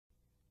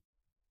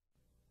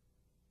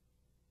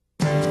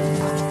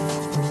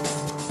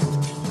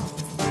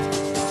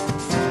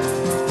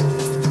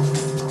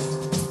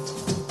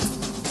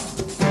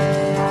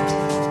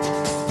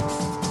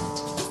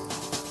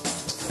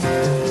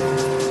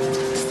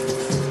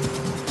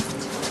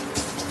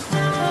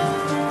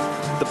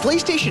The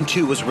PlayStation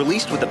 2 was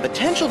released with the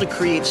potential to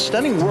create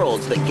stunning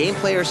worlds that game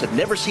players had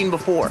never seen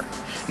before.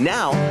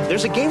 Now,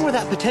 there's a game where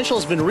that potential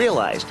has been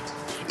realized.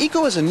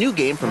 ʻiːkoʊ is a new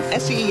game from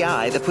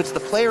SEI that puts the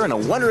player in a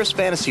wondrous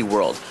fantasy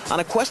world on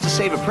a quest to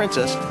save a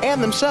princess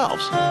and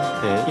themselves.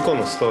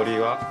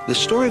 The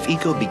story of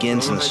ʻiːkoʊ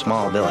begins in a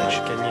small village.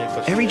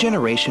 Every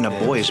generation, a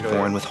boy is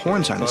born with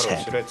horns on his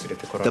head.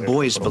 The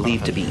boy is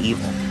believed to be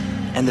evil,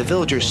 and the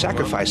villagers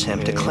sacrifice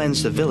him to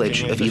cleanse the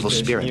village of evil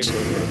spirits.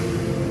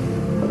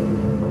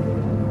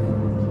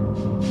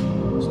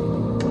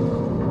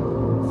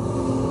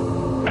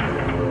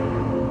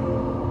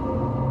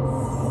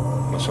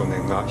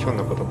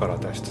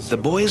 The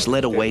boy is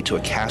led away to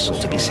a castle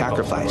to be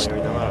sacrificed.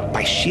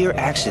 By sheer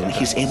accident,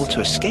 he's able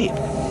to escape.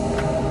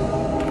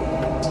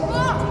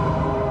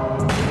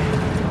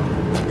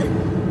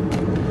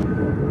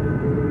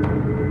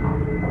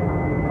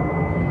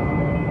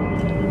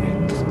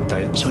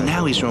 So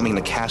now he's roaming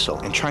the castle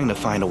and trying to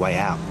find a way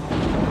out.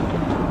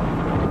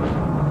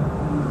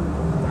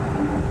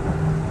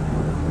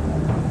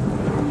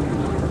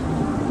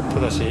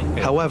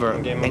 However,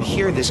 and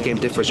here this game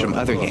differs from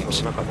other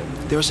games,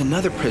 there is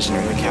another prisoner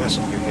in the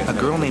castle, a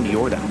girl named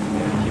Yorda.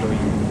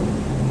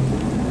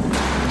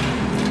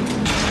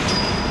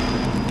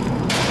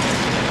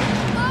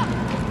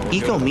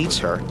 ʻiːkoʊ meets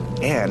her,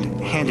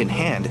 and, hand in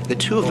hand, the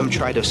two of them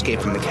try to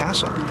escape from the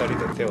castle.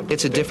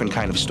 It's a different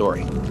kind of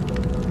story.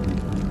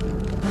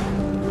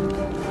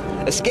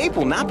 Escape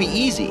will not be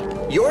easy.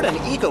 Yorda and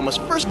ʻiːkoʊ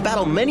must first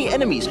battle many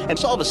enemies and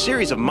solve a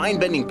series of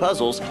mind-bending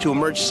puzzles to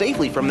emerge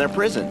safely from their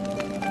prison.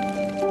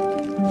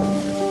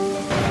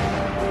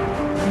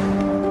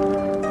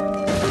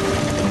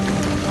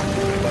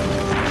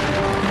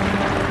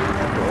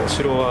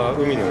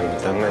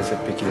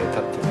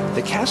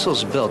 The castle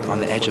is built on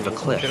the edge of a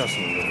cliff.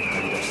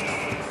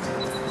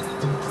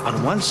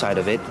 On one side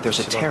of it, there's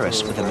a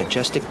terrace with a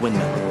majestic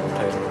windmill.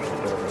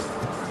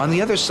 On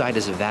the other side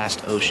is a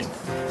vast ocean.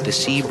 The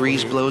sea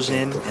breeze blows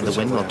in and the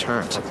windmill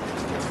turns.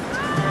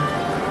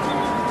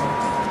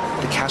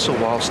 The castle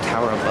walls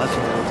tower above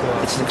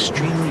it. It's an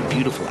extremely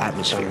beautiful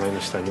atmosphere.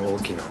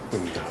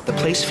 The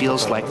place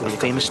feels like a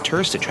famous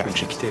tourist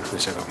attraction.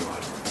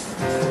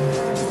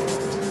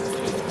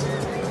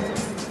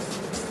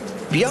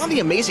 Beyond the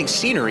amazing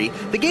scenery,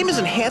 the game is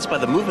enhanced by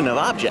the movement of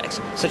objects,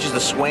 such as the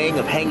swaying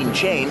of hanging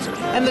chains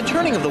and the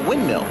turning of the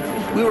windmill.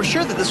 We were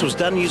sure that this was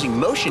done using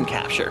motion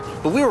capture,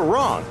 but we were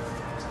wrong.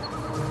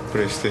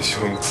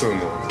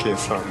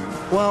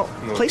 Well,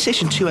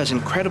 PlayStation 2 has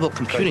incredible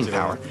computing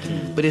power,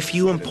 but if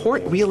you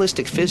import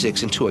realistic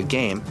physics into a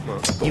game,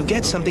 you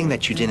get something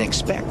that you didn't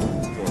expect.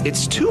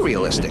 It's too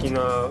realistic.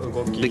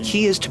 The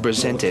key is to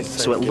present it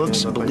so it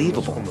looks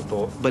believable,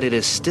 but it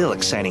is still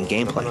exciting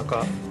gameplay.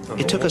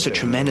 It took us a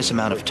tremendous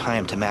amount of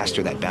time to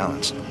master that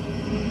balance.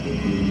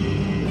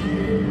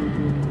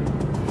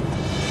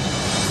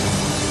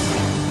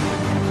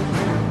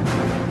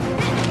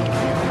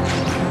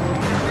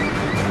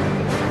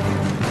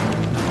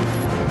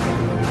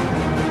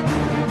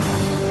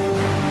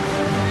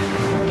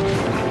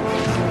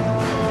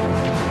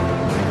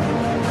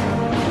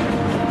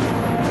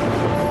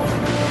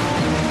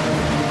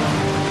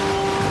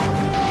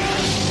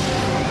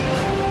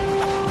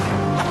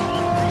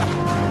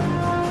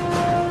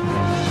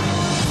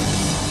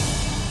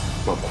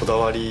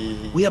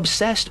 We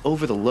obsessed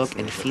over the look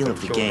and feel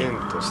of the game.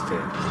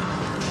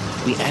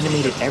 We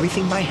animated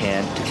everything by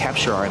hand to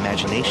capture our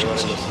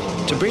imaginations,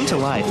 to bring to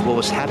life what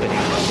was happening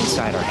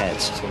inside our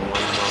heads.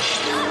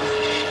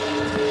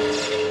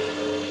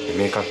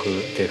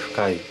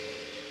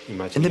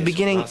 In the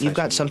beginning, you've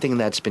got something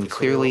that's been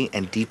clearly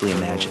and deeply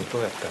imagined.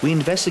 We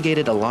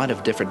investigated a lot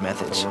of different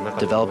methods,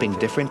 developing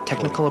different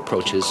technical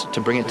approaches to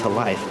bring it to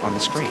life on the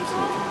screen.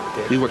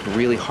 We worked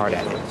really hard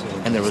at it,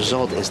 and the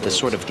result is the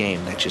sort of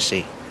game that you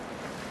see.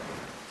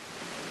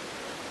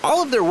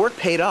 All of their work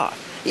paid off.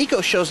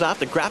 ʻiːkoʊ shows off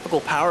the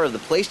graphical power of the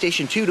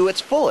PlayStation 2 to its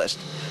fullest.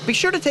 Be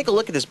sure to take a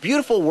look at this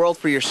beautiful world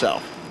for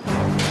yourself.